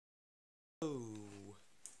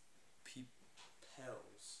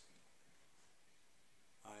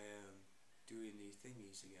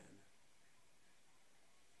race again.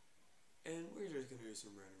 And we're just gonna do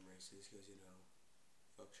some random races, because, you know,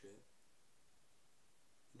 fuck shit.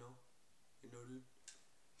 You know? You know, dude?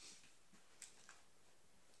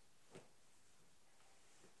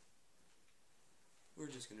 We're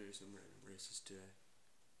just gonna do some random races today.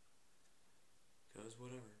 Because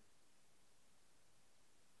whatever.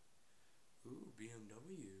 Ooh,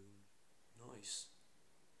 BMW. Nice.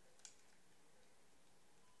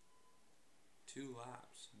 2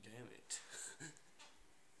 laps. Damn it.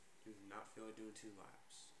 Do not feel like doing 2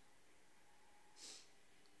 laps.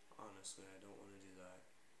 Honestly, I don't want to do that.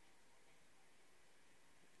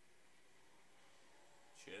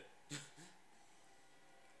 Shit.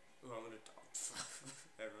 Ooh, I'm gonna talk.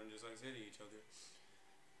 Everyone just likes hitting each other.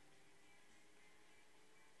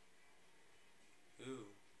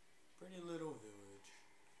 Ooh. Pretty little village.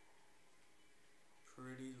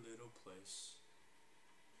 Pretty little place.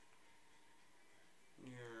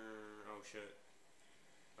 Oh shit.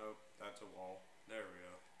 Oh, that's a wall. There we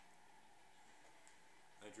go.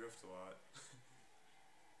 I drift a lot.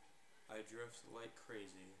 I drift like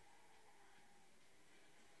crazy.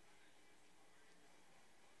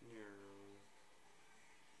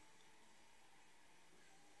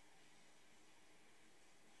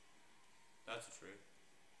 That's a tree.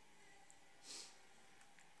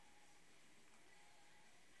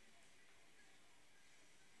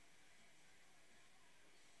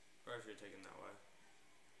 Probably should have taken that way.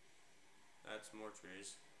 That's more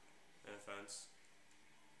trees. And a fence.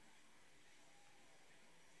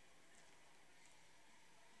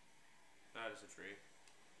 That is a tree.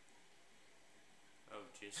 Oh,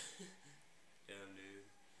 jeez. Damn,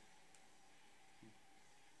 dude.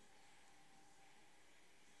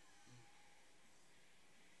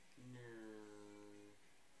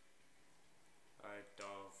 Alright,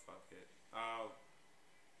 oh, fuck it. Oh.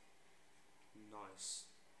 Nice.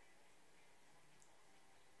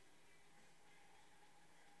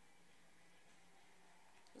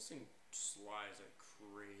 This thing slides like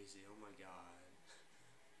crazy. Oh my god.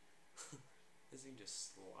 This thing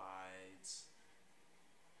just slides.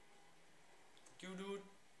 Dude.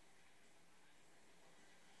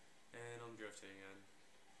 And I'm drifting again.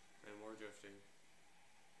 And more drifting.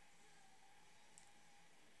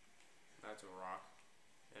 That's a rock.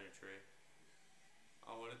 And a tree.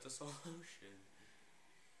 I wanted the slow motion.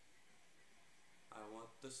 I want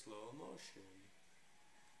the slow motion.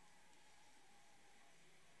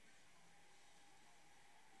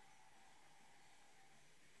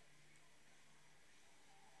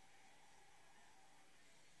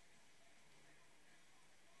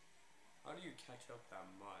 How do you catch up that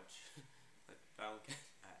much? I don't get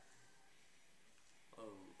that.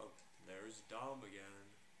 Oh, there's Dom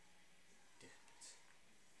again. Damn it.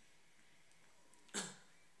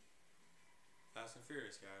 Fast and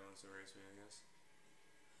Furious guy wants to race me, I guess.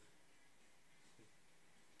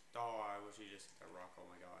 Oh, I wish he just hit that rock. Oh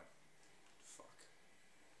my god. Fuck.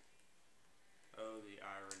 Oh, the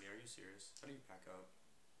irony. Are you serious? How do you back up?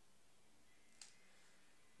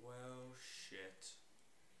 Well, shit.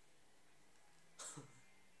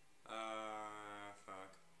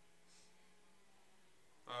 Fuck.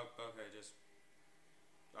 Oh, okay, just...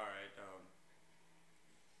 Alright,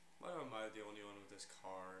 why am I the only one with this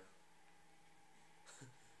car?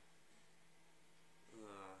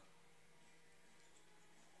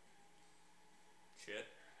 Shit.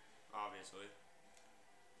 Obviously.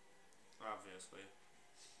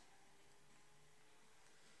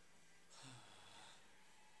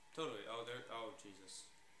 Totally. Oh, there. Oh, Jesus.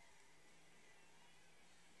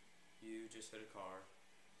 You just hit a car.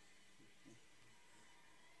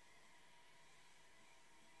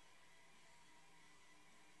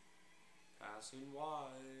 Passing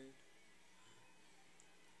wide.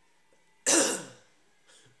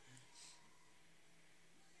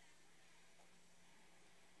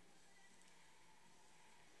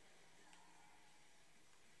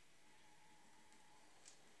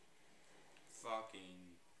 Fucking.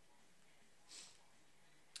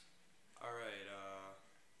 Alright,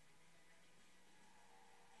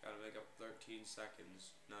 gotta make up 13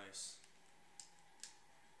 seconds. Nice.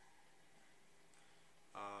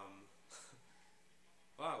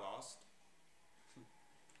 Well, I lost.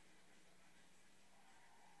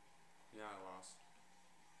 Yeah, I lost.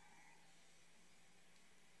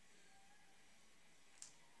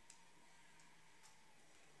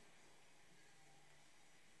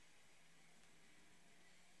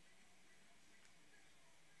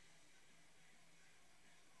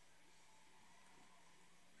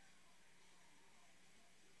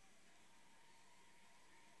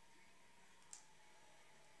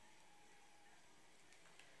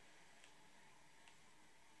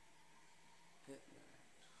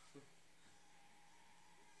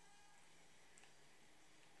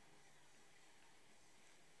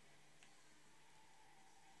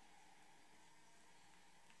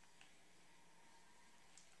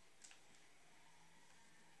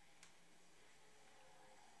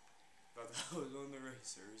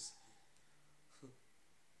 racers.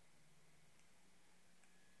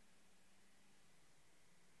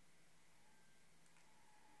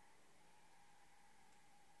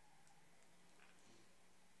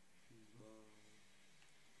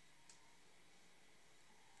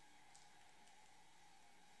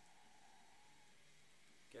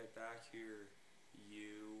 Get back here,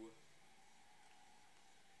 you.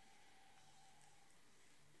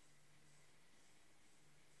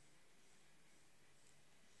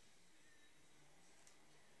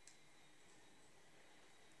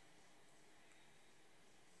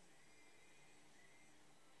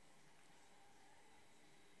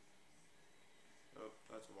 Oh,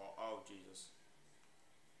 that's a wall. Oh, Jesus.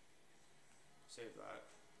 Save that.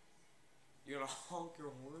 You gonna honk your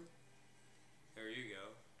horn? There you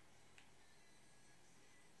go.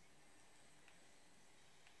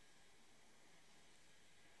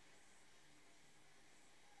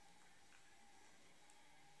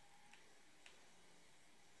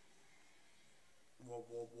 Whoop,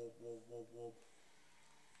 whoop, whoop, whoop, whoop, whoop.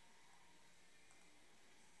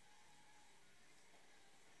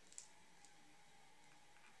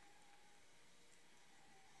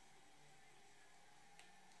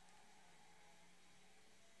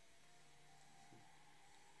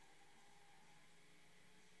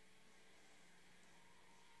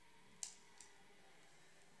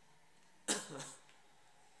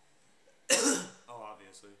 Oh,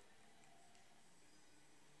 obviously.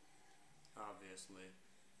 Obviously.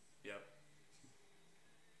 Yep.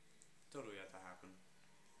 Totally had to happen.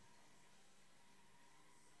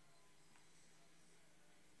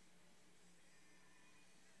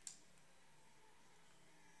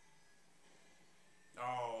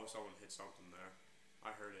 Oh, someone hit something there. I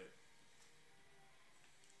heard it.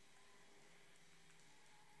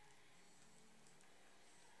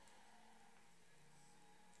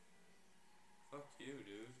 Fuck you,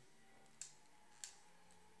 dude.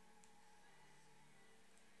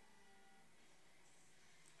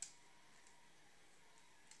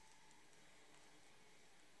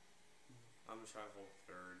 I'm gonna try to hold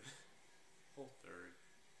third. Hold third.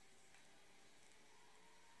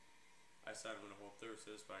 I said I'm gonna hold third,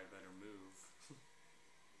 so this guy better move.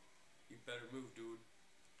 You better move, dude.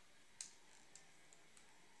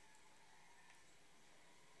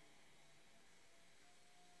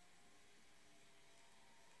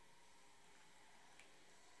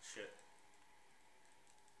 Shit.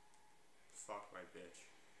 Fuck my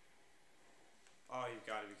bitch. Oh, you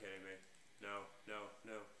gotta be kidding me. No, no,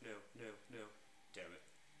 no, no, no, no. Damn it.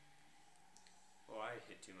 Oh, I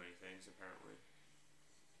hit too many things, apparently.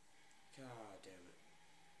 God damn it.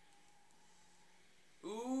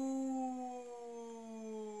 Ooh.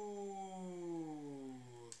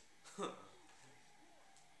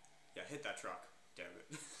 Yeah, hit that truck. Damn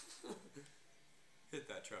it. Hit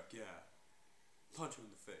that truck, yeah. Punch him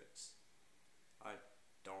in the face. I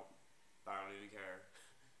don't even care.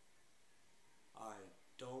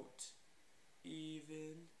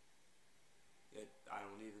 I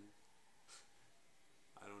don't even.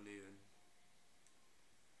 I don't even.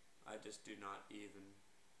 I just do not even.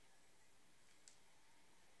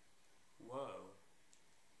 Whoa.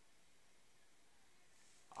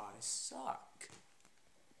 I suck.